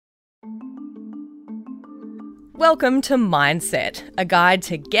Welcome to Mindset, a guide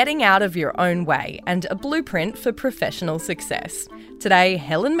to getting out of your own way and a blueprint for professional success. Today,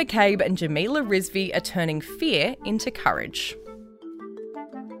 Helen McCabe and Jamila Rizvi are turning fear into courage.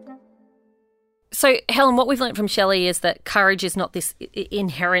 So, Helen, what we've learned from Shelley is that courage is not this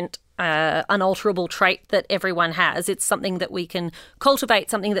inherent, unalterable trait that everyone has. It's something that we can cultivate,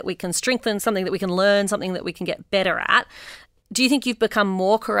 something that we can strengthen, something that we can learn, something that we can get better at. Do you think you've become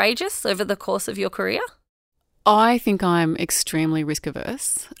more courageous over the course of your career? I think I'm extremely risk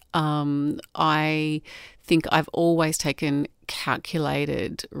averse. I think I've always taken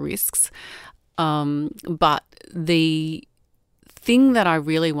calculated risks. But the thing that I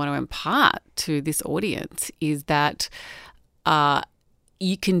really want to impart to this audience is that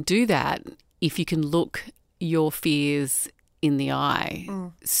you can do that if you can look your fears in the eye.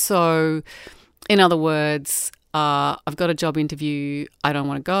 So, in other words, I've got a job interview. I don't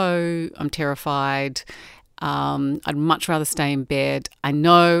want to go. I'm terrified. I'd much rather stay in bed. I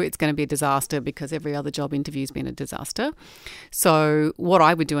know it's going to be a disaster because every other job interview has been a disaster. So what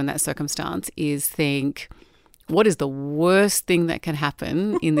I would do in that circumstance is think, what is the worst thing that can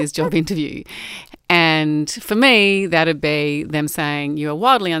happen in this job interview? And for me, that would be them saying, you are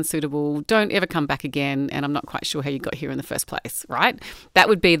wildly unsuitable, don't ever come back again, and I'm not quite sure how you got here in the first place, right? That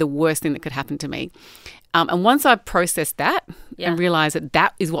would be the worst thing that could happen to me. And once I've processed that and realised that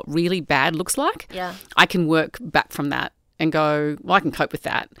that is what really bad looks like, I can work back from that and go, well, I can cope with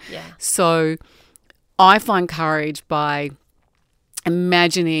that. So I find courage by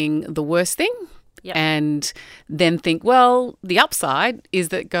imagining the worst thing and then think, well, the upside is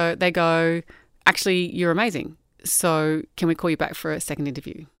that they go, actually, you're amazing. So can we call you back for a second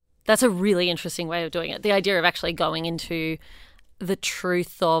interview? That's a really interesting way of doing it. The idea of actually going into the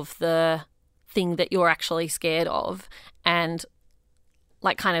truth of the thing that you're actually scared of and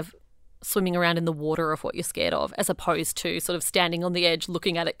like kind of swimming around in the water of what you're scared of, as opposed to sort of standing on the edge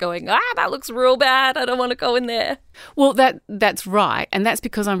looking at it going, that looks real bad, I don't want to go in there. Well, that's right. And that's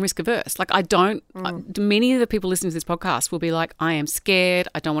because I'm risk averse. Like many of the people listening to this podcast will be like, I am scared,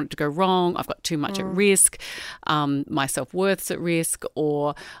 I don't want it to go wrong, I've got too much at risk, my self-worth's at risk,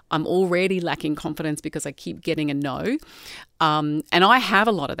 or I'm already lacking confidence because I keep getting a no. And I have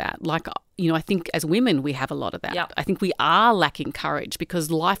a lot of that. Like, I think as women, we have a lot of that. Yep. I think we are lacking courage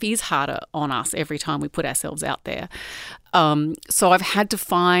because life is harder on us every time we put ourselves out there. So I've had to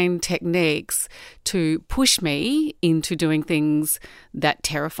find techniques to push me into doing things that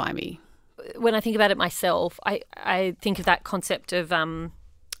terrify me. When I think about it myself, I think of that concept of an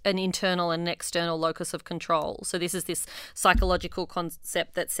internal and external locus of control. So this is this psychological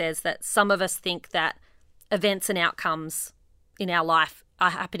concept that says that some of us think that events and outcomes in our life are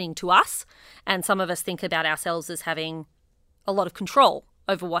happening to us, and some of us think about ourselves as having a lot of control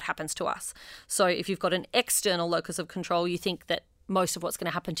over what happens to us. So if you've got an external locus of control, you think that most of what's going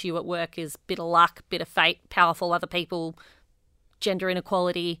to happen to you at work is bit of luck, bit of fate, powerful other people, gender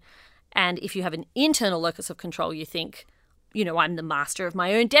inequality. And if you have an internal locus of control, you think, I'm the master of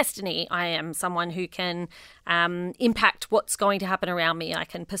my own destiny. I am someone who can impact what's going to happen around me. I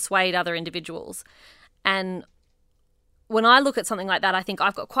can persuade other individuals. And when I look at something like that, I think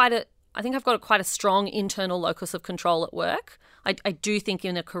I've got quite a strong internal locus of control at work. I do think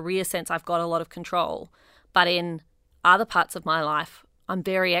in a career sense I've got a lot of control, but in other parts of my life I'm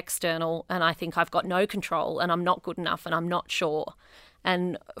very external and I think I've got no control and I'm not good enough and I'm not sure.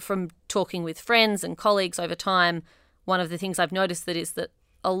 And from talking with friends and colleagues over time, one of the things I've noticed is that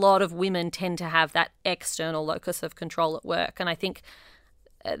a lot of women tend to have that external locus of control at work, and I think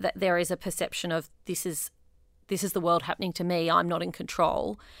that there is a perception of this is the world happening to me, I'm not in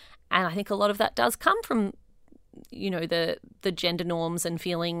control. And I think a lot of that does come from, the gender norms and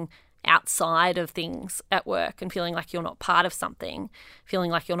feeling outside of things at work and feeling like you're not part of something, feeling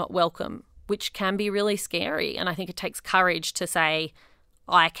like you're not welcome, which can be really scary. And I think it takes courage to say,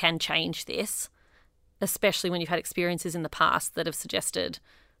 I can change this, especially when you've had experiences in the past that have suggested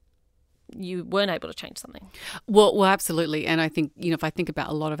you weren't able to change something. Well, absolutely. And I think, if I think about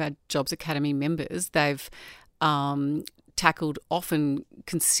a lot of our Jobs Academy members, they've tackled often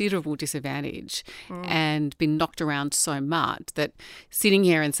considerable disadvantage and been knocked around so much that sitting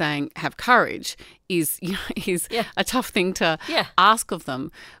here and saying have courage is a tough thing to ask of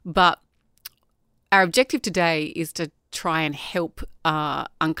them. But our objective today is to try and help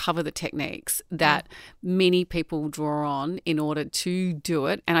uncover the techniques that many people draw on in order to do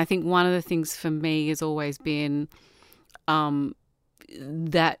it. And I think one of the things for me has always been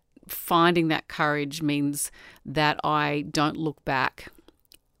that finding that courage means that I don't look back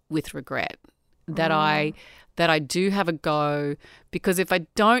with regret, that I do have a go, because if I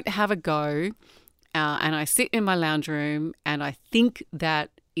don't have a go and I sit in my lounge room and I think that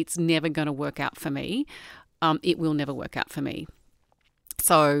it's never going to work out for me, it will never work out for me.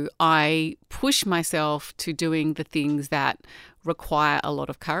 So I push myself to doing the things that require a lot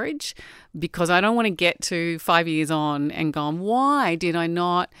of courage, because I don't want to get to 5 years on and go, why did I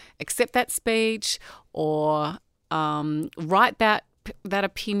not accept that speech or write that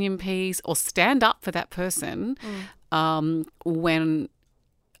opinion piece or stand up for that person when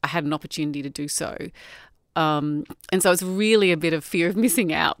I had an opportunity to do so. And so it's really a bit of fear of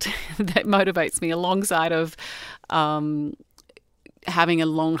missing out that motivates me, alongside of having a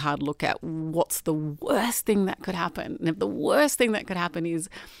long, hard look at what's the worst thing that could happen. And if the worst thing that could happen is,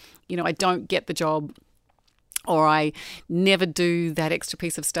 I don't get the job, or I never do that extra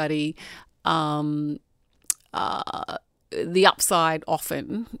piece of study, the upside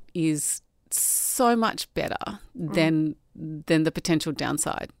often is so much better than the potential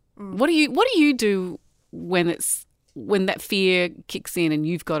downside. What do you do when that fear kicks in and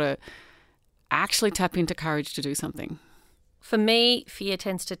you've got to actually tap into courage to do something? For me, fear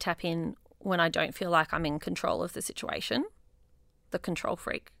tends to tap in when I don't feel like I'm in control of the situation. The control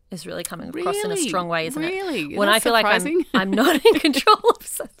freak is really coming across in a strong way, isn't it? Really? When I feel surprising. like I'm not in control of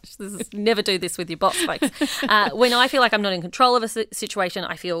such, never do this with your boss, folks. When I feel like I'm not in control of a situation,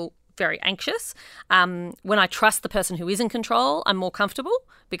 I feel very anxious. When I trust the person who is in control, I'm more comfortable,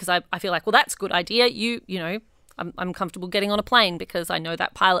 because I feel like, well, that's a good idea. I'm comfortable getting on a plane because I know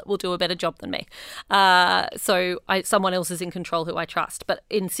that pilot will do a better job than me. Someone else is in control who I trust. But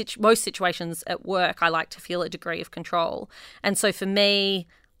in most situations at work, I like to feel a degree of control. And so for me,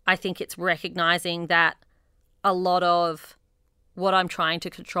 I think it's recognizing that a lot of what I'm trying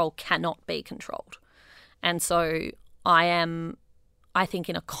to control cannot be controlled. And so I am, I think,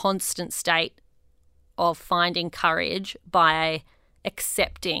 in a constant state of finding courage by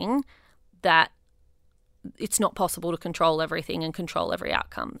accepting that it's not possible to control everything and control every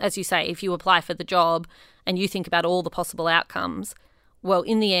outcome. As you say, if you apply for the job and you think about all the possible outcomes, well,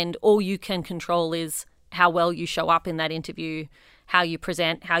 in the end, all you can control is how well you show up in that interview, how you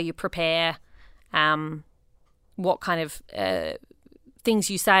present, how you prepare, what kind of things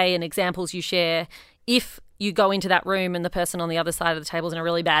you say and examples you share. If you go into that room and the person on the other side of the table is in a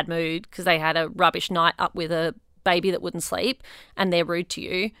really bad mood because they had a rubbish night up with a baby that wouldn't sleep and they're rude to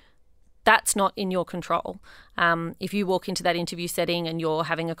you, that's not in your control. If you walk into that interview setting and you're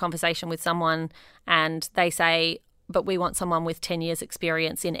having a conversation with someone and they say, but we want someone with 10 years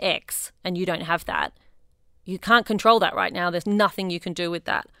experience in X, and you don't have that, you can't control that right now. There's nothing you can do with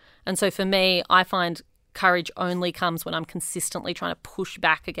that. And so for me, I find courage only comes when I'm consistently trying to push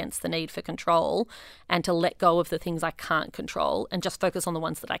back against the need for control and to let go of the things I can't control and just focus on the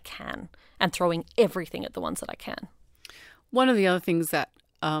ones that I can, and throwing everything at the ones that I can. One of the other things that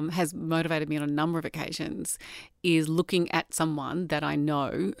has motivated me on a number of occasions is looking at someone that I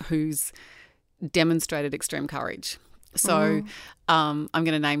know who's demonstrated extreme courage. So I'm going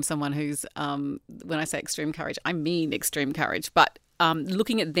to name someone who's, when I say extreme courage, I mean extreme courage, but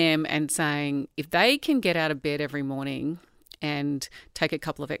looking at them and saying, if they can get out of bed every morning and take a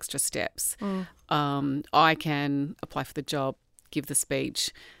couple of extra steps, I can apply for the job, give the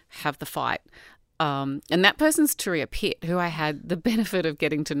speech, have the fight. And that person's Turia Pitt, who I had the benefit of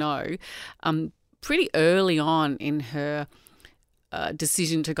getting to know pretty early on in her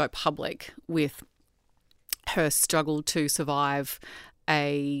decision to go public with her struggle to survive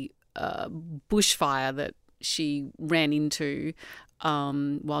a bushfire that she ran into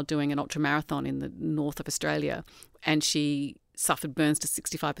while doing an ultramarathon in the north of Australia. And she suffered burns to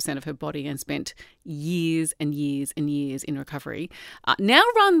 65% of her body and spent years and years and years in recovery. Now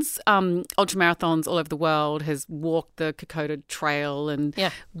runs ultramarathons all over the world, has walked the Kokoda Trail and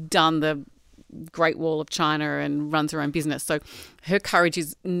done the Great Wall of China and runs her own business. So her courage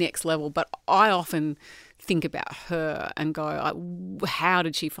is next level. But I often think about her and go, how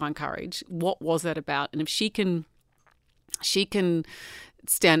did she find courage? What was that about? And if she can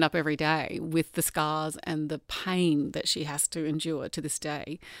stand up every day with the scars and the pain that she has to endure to this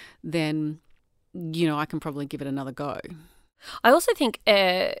day, then, I can probably give it another go. I also think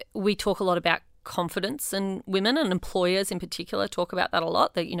we talk a lot about confidence, and women and employers in particular talk about that a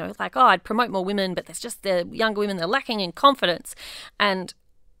lot, that, like, I'd promote more women, but there's just the younger women, they're lacking in confidence. And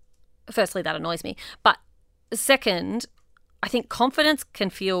firstly, that annoys me. But second, I think confidence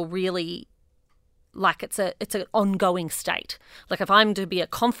can feel really like it's an ongoing state. Like, if I'm to be a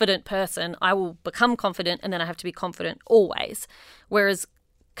confident person, I will become confident and then I have to be confident always. Whereas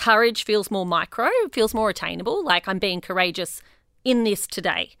courage feels more micro, feels more attainable. Like, I'm being courageous in this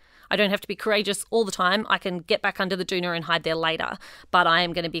today. I don't have to be courageous all the time. I can get back under the doona and hide there later, but I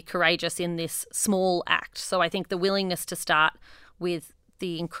am going to be courageous in this small act. So I think the willingness to start with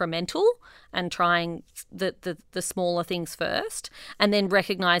the incremental and trying the smaller things first, and then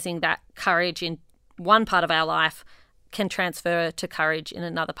recognizing that courage in one part of our life can transfer to courage in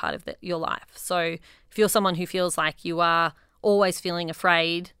another part of your life. So if you're someone who feels like you are always feeling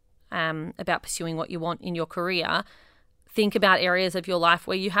afraid about pursuing what you want in your career, think about areas of your life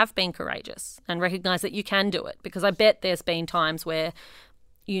where you have been courageous and recognize that you can do it. Because I bet there's been times where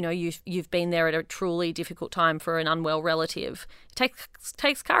you've been there at a truly difficult time for an unwell relative. It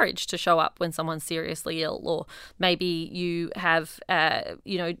takes courage to show up when someone's seriously ill, or maybe you have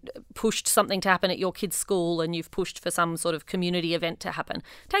pushed something to happen at your kid's school and you've pushed for some sort of community event to happen.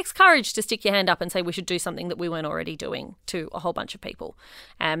 It takes courage to stick your hand up and say we should do something that we weren't already doing to a whole bunch of people.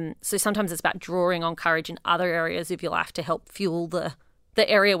 So sometimes it's about drawing on courage in other areas of your life to help fuel the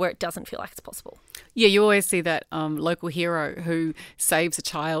area where it doesn't feel like it's possible. Yeah, you always see that local hero who saves a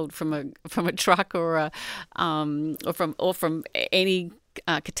child from a truck or from any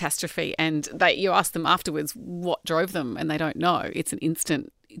catastrophe, and you ask them afterwards what drove them, and they don't know. It's an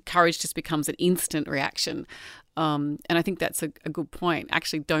instant. Courage just becomes an instant reaction, and I think that's a good point.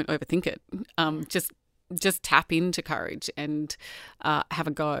 Actually, don't overthink it. Just tap into courage and have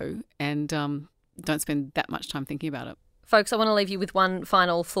a go, and don't spend that much time thinking about it. Folks, I want to leave you with one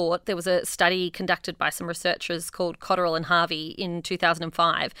final thought. There was a study conducted by some researchers called Cotterill and Harvey in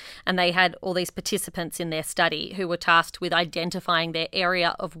 2005, and they had all these participants in their study who were tasked with identifying their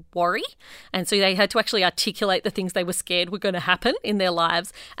area of worry. And so they had to actually articulate the things they were scared were going to happen in their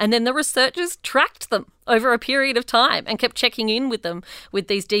lives. And then the researchers tracked them over a period of time and kept checking in with them with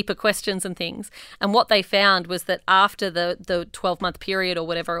these deeper questions and things. And what they found was that after the 12-month period or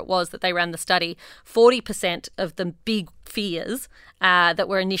whatever it was that they ran the study, 40% of the big fears that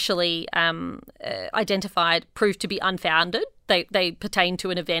were initially identified proved to be unfounded. They pertain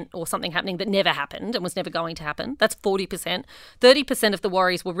to an event or something happening that never happened and was never going to happen. That's 40%. 30% of the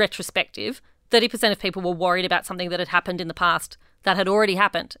worries were retrospective. 30% of people were worried about something that had happened in the past that had already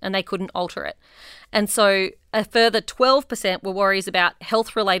happened and they couldn't alter it. And so a further 12% were worries about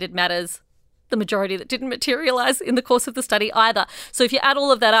health-related matters, the majority that didn't materialise in the course of the study either. So if you add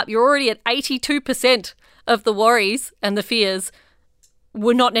all of that up, you're already at 82% of the worries and the fears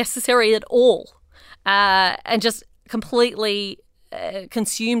were not necessary at all, and just completely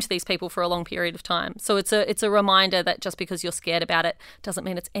consumed these people for a long period of time. So it's a reminder that just because you're scared about it doesn't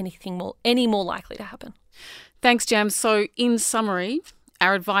mean it's any more likely to happen. Thanks, Jam. So in summary,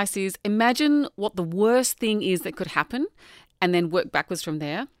 our advice is imagine what the worst thing is that could happen and then work backwards from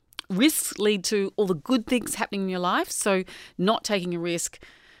there. Risks lead to all the good things happening in your life, so not taking a risk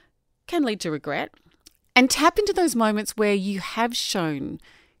can lead to regret. And tap into those moments where you have shown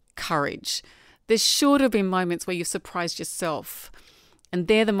courage. There's sure to have been moments where you've surprised yourself, and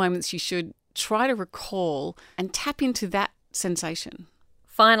they're the moments you should try to recall and tap into that sensation.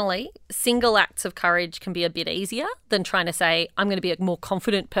 Finally, single acts of courage can be a bit easier than trying to say, I'm going to be a more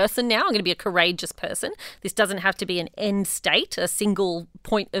confident person now. I'm going to be a courageous person. This doesn't have to be an end state, a single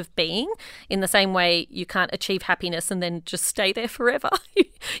point of being. In the same way, you can't achieve happiness and then just stay there forever.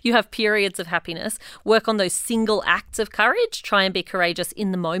 You have periods of happiness. Work on those single acts of courage. Try and be courageous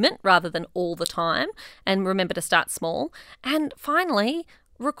in the moment rather than all the time. And remember to start small. And finally,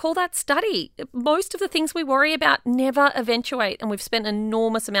 recall that study. Most of the things we worry about never eventuate, and we've spent an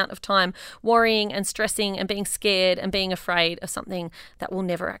enormous amount of time worrying and stressing and being scared and being afraid of something that will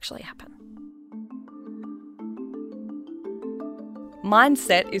never actually happen.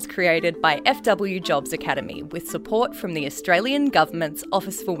 Mindset is created by FW Jobs Academy with support from the Australian Government's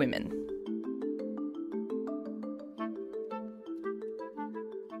Office for Women.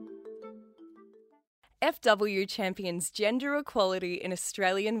 FW champions gender equality in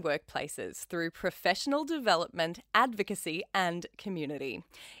Australian workplaces through professional development, advocacy and community.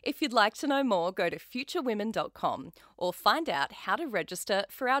 If you'd like to know more, go to futurewomen.com or find out how to register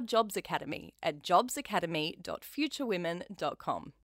for our Jobs Academy at jobsacademy.futurewomen.com.